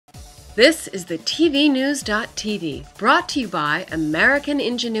This is the tvnews.tv, brought to you by American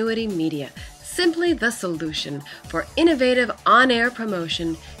Ingenuity Media, simply the solution for innovative on-air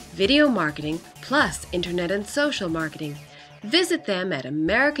promotion, video marketing, plus internet and social marketing. Visit them at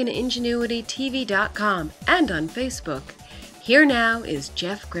AmericanIngenuityTV.com and on Facebook. Here now is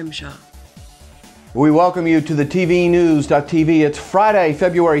Jeff Grimshaw. We welcome you to the tvnews.tv. It's Friday,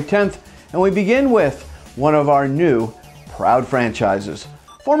 February 10th, and we begin with one of our new proud franchises.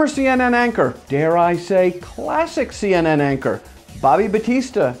 Former CNN anchor, dare I say classic CNN anchor, Bobbie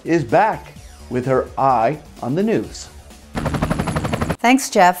Battista is back with her eye on the news.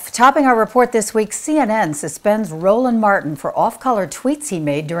 Thanks, Jeff. Topping our report this week, CNN suspends Roland Martin for off-color tweets he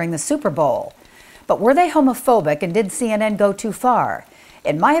made during the Super Bowl. But were they homophobic, and did CNN go too far?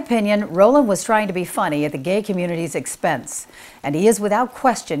 In my opinion, Roland was trying to be funny at the gay community's expense, and he is without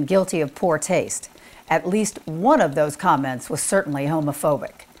question guilty of poor taste. At least one of those comments was certainly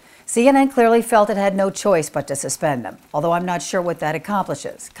homophobic. CNN clearly felt it had no choice but to suspend him, although I'm not sure what that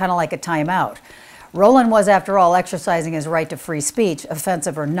accomplishes, kind of like a timeout. Roland was, after all, exercising his right to free speech,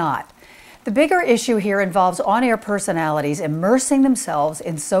 offensive or not. The bigger issue here involves on-air personalities immersing themselves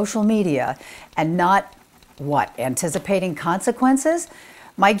in social media and not, anticipating consequences?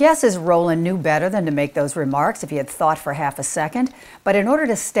 My guess is Roland knew better than to make those remarks if he had thought for half a second. But in order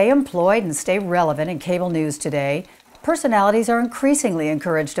to stay employed and stay relevant in cable news today, personalities are increasingly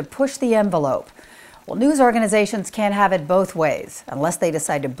encouraged to push the envelope. Well, news organizations can't have it both ways unless they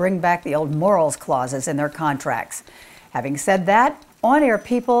decide to bring back the old morals clauses in their contracts. Having said that, on-air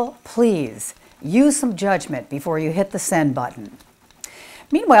people, please use some judgment before you hit the send button.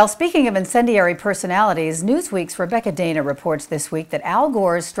 Meanwhile, speaking of incendiary personalities, Newsweek's Rebecca Dana reports this week that Al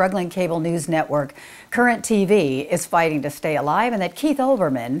Gore's struggling cable news network, Current TV, is fighting to stay alive, and that Keith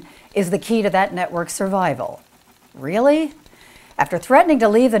Olbermann is the key to that network's survival. Really? After threatening to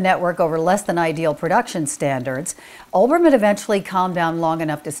leave the network over less than ideal production standards, Olbermann eventually calmed down long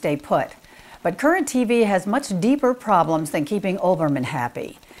enough to stay put. But Current TV has much deeper problems than keeping Olbermann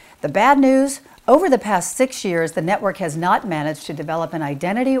happy. The bad news? Over the past 6 years, the network has not managed to develop an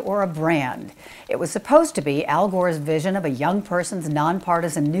identity or a brand. It was supposed to be Al Gore's vision of a young person's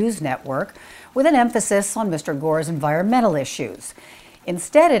nonpartisan news network with an emphasis on Mr. Gore's environmental issues.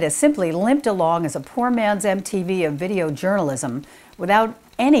 Instead, it has simply limped along as a poor man's MTV of video journalism without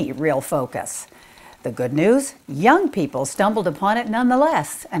any real focus. The good news? Young people stumbled upon it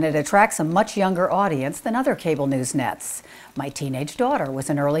nonetheless, and it attracts a much younger audience than other cable news nets. My teenage daughter was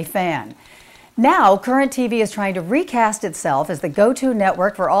an early fan. Now, Current TV is trying to recast itself as the go-to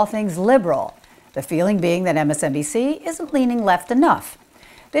network for all things liberal, the feeling being that MSNBC isn't leaning left enough.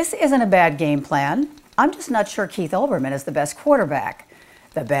 This isn't a bad game plan. I'm just not sure Keith Olbermann is the best quarterback.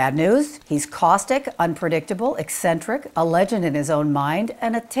 The bad news? He's caustic, unpredictable, eccentric, a legend in his own mind,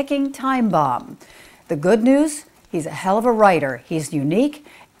 and a ticking time bomb. The good news? He's a hell of a writer. He's unique,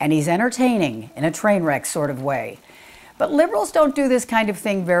 and he's entertaining in a train wreck sort of way. But liberals don't do this kind of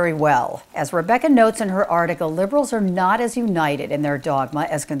thing very well. As Rebecca notes in her article, liberals are not as united in their dogma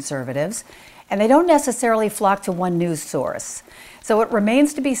as conservatives, and they don't necessarily flock to one news source. So it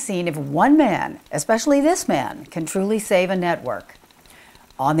remains to be seen if one man, especially this man, can truly save a network.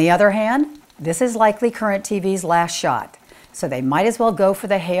 On the other hand, this is likely Current TV's last shot, so they might as well go for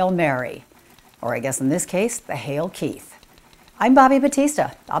the Hail Mary. Or I guess in this case, the Hail Keith. I'm Bobbie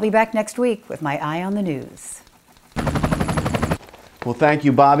Battista. I'll be back next week with my eye on the news. Well, thank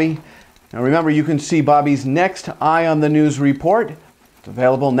you, Bobbie. Now remember, you can see Bobbie's next Eye on the News report. It's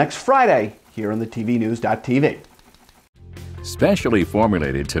available next Friday here on the tvnews.tv. Specially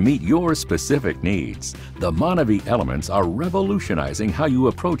formulated to meet your specific needs, the Monavie elements are revolutionizing how you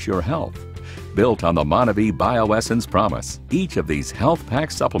approach your health. Built on the Monavie Bioessence promise, each of these health pack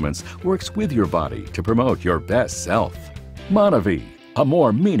supplements works with your body to promote your best self. Monavie, a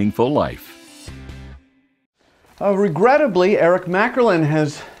more meaningful life. Regrettably, Eric Mackerlin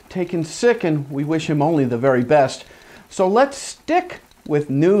has taken sick, and we wish him only the very best. So let's stick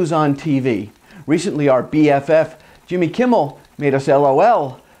with news on TV. Recently, our BFF, Jimmy Kimmel, made us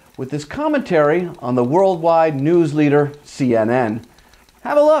LOL with this commentary on the worldwide news leader, CNN.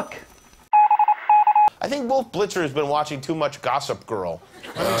 Have a look. I think Wolf Blitzer has been watching too much Gossip Girl.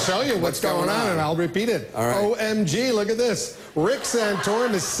 Let me show you what's going on, and I'll repeat it. All right. OMG, look at this. Rick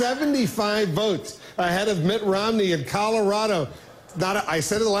Santorum is 75 votes ahead of Mitt Romney in Colorado. I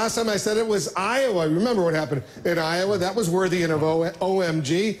said it the last time I said it was Iowa. Remember what happened in Iowa? That was worthy of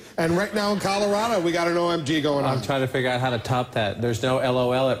OMG. And right now in Colorado, we got an OMG going on. I'm trying to figure out how to top that. There's no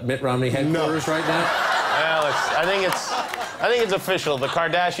LOL at Mitt Romney headquarters right now? Well, I think it's official. The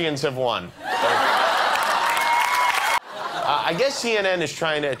Kardashians have won. I I guess CNN is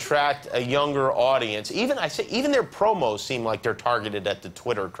trying to attract a younger audience. Even their promos seem like they're targeted at the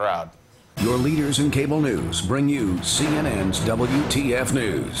Twitter crowd. Your leaders in cable news bring you CNN's WTF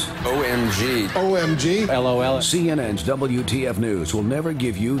News. OMG. OMG. LOL. CNN's WTF News will never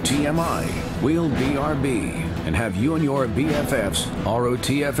give you TMI. We'll BRB and have you and your BFFs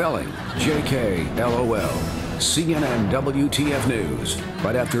ROTFLing. JK LOL. CNN WTF News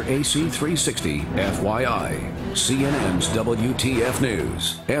right after AC 360 FYI. CNN's WTF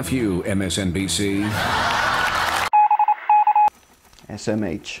News. FU MSNBC.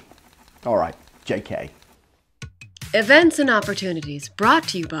 SMH. All right, JK. Events and opportunities brought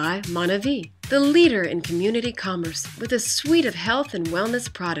to you by Monavi, the leader in community commerce with a suite of health and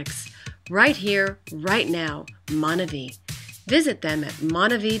wellness products. Right here, right now, Monavi. Visit them at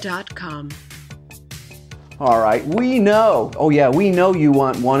monavi.com. All right, we know you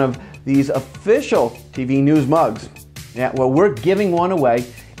want one of these official TV news mugs. Yeah, well, we're giving one away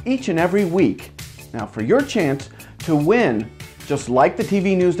each and every week. Now, for your chance to win, just like the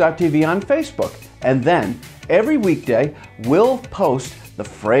tvnews.tv on Facebook. And then, every weekday, we'll post the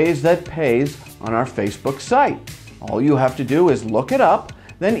phrase that pays on our Facebook site. All you have to do is look it up,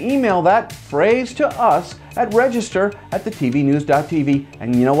 then email that phrase to us at register@thetvnews.tv.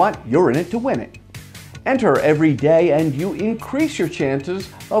 And you know what? You're in it to win it. Enter every day and you increase your chances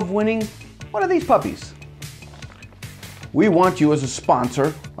of winning one of these puppies. We want you as a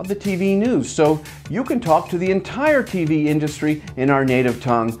sponsor of the TV news so you can talk to the entire TV industry in our native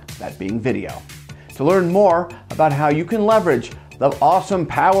tongue, that being video. To learn more about how you can leverage the awesome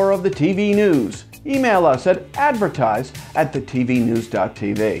power of the TV news, email us at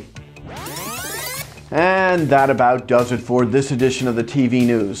advertise@thetvnews.tv. And that about does it for this edition of the TV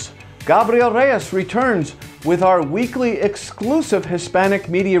news. Gabriel Reyes returns with our weekly exclusive Hispanic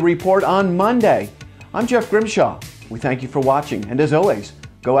Media Report on Monday. I'm Jeff Grimshaw. We thank you for watching, and as always,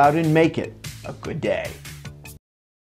 go out and make it a good day.